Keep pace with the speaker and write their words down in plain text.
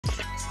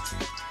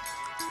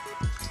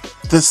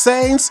The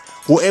Saints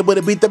were able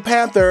to beat the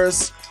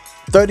Panthers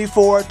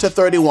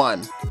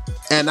 34-31.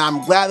 And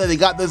I'm glad that they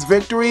got this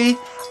victory.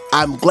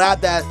 I'm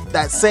glad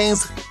that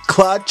Saints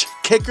clutch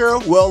kicker,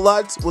 Will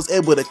Lutz, was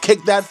able to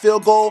kick that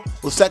field goal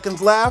with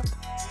seconds left.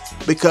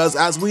 Because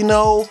as we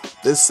know,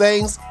 the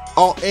Saints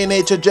are in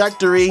a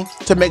trajectory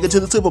to make it to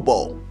the Super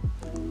Bowl.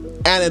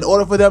 And in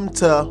order for them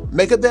to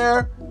make it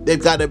there,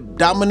 they've got to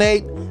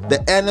dominate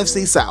the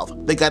NFC South.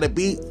 They got to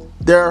beat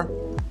their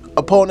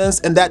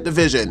opponents in that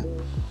division.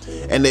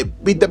 And they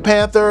beat the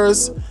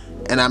Panthers,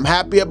 and I'm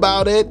happy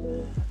about it.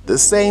 The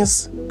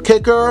Saints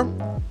kicker,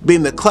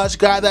 being the clutch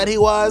guy that he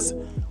was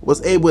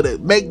able to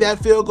make that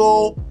field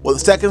goal with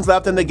seconds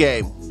left in the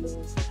game.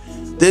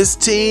 This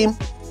team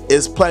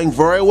is playing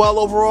very well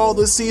overall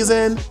this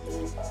season.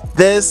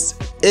 This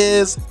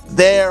is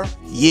their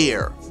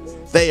year.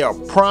 They are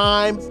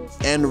prime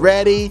and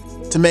ready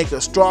to make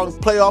a strong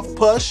playoff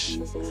push,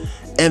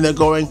 and they're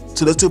going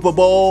to the Super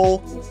Bowl.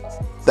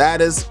 That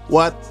is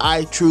what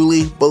I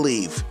truly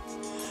believe.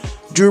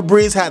 Drew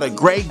Brees had a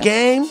great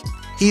game.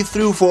 He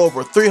threw for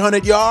over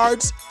 300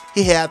 yards.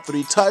 He had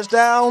 3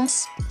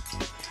 touchdowns.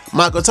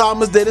 Michael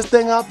Thomas did his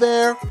thing out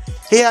there.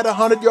 He had a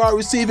 100-yard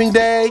receiving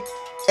day,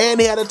 and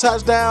he had a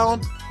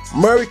touchdown.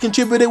 Murray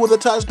contributed with a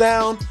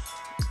touchdown.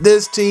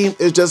 This team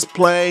is just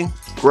playing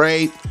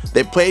great.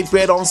 They played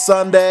great on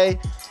Sunday.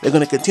 They're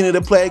going to continue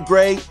to play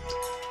great.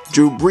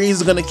 Drew Brees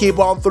is going to keep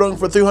on throwing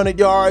for 300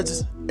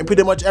 yards in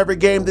pretty much every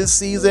game this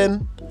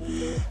season.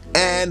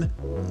 And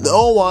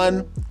no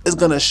one is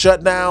going to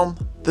shut down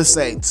the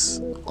Saints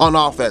on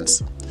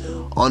offense.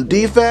 On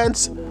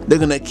defense, they're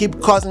going to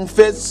keep causing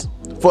fits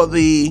for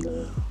the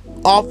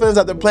offense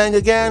that they're playing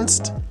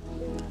against.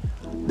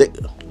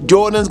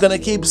 Jordan's going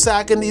to keep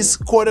sacking these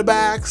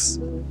quarterbacks.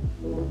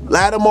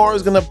 Lattimore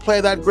is going to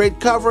play that great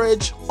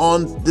coverage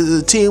on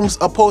the team's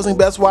opposing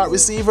best wide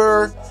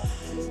receiver.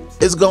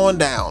 Is going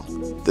down.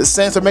 The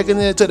Saints are making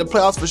it to the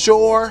playoffs for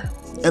sure.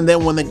 And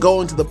then when they go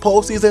into the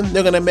postseason,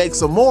 they're going to make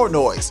some more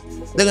noise.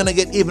 They're going to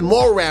get even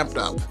more ramped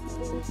up.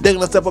 They're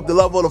going to step up the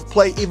level of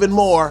play even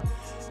more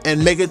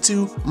and make it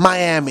to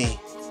Miami.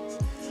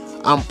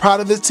 I'm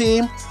proud of this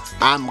team.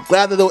 I'm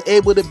glad that they were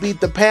able to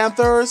beat the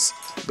Panthers,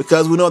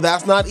 because we know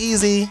that's not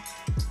easy.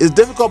 It's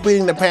difficult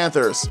beating the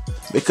Panthers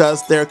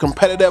because they're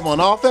competitive on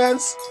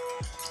offense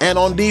and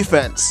on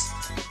defense.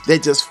 They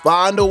just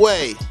find a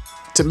way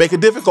to make it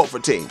difficult for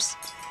teams.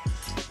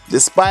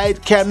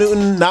 Despite Cam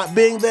Newton not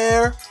being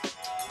there,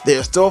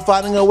 they're still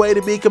finding a way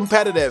to be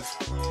competitive.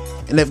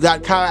 And they've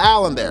got Kyle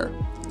Allen there.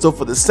 So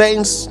for the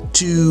Saints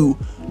to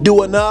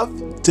do enough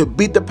to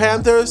beat the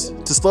Panthers,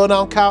 to slow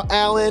down Kyle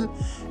Allen,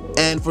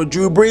 and for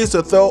Drew Brees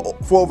to throw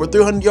for over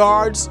 300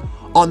 yards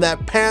on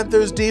that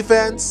Panthers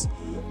defense,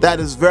 that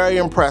is very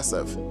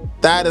impressive.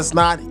 That is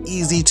not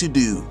easy to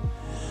do.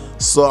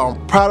 So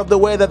I'm proud of the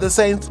way that the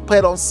Saints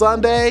played on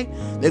Sunday.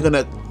 They're going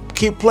to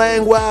keep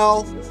playing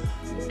well.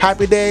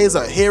 Happy days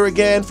are here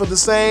again for the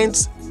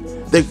Saints.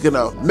 They're going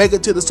to make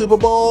it to the Super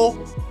Bowl,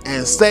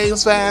 and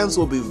Saints fans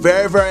will be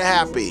very, very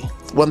happy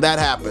when that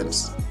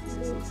happens.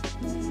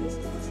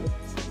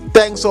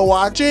 Thanks for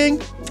watching.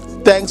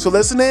 Thanks for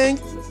listening.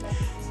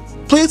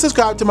 Please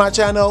subscribe to my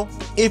channel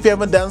if you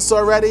haven't done so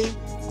already.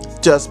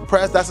 Just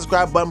press that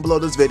subscribe button below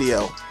this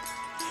video.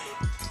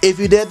 If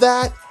you did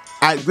that,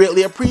 I'd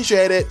greatly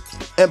appreciate it.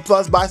 And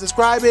plus, by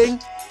subscribing,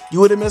 you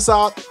wouldn't miss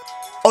out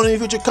on any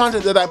future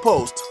content that I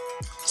post.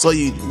 So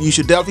you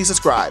should definitely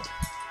subscribe.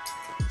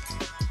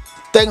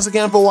 Thanks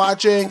again for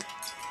watching.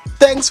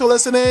 Thanks for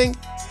listening.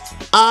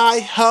 I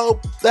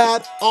hope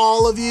that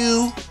all of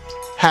you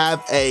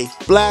have a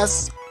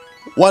blessed,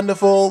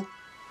 wonderful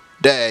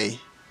day.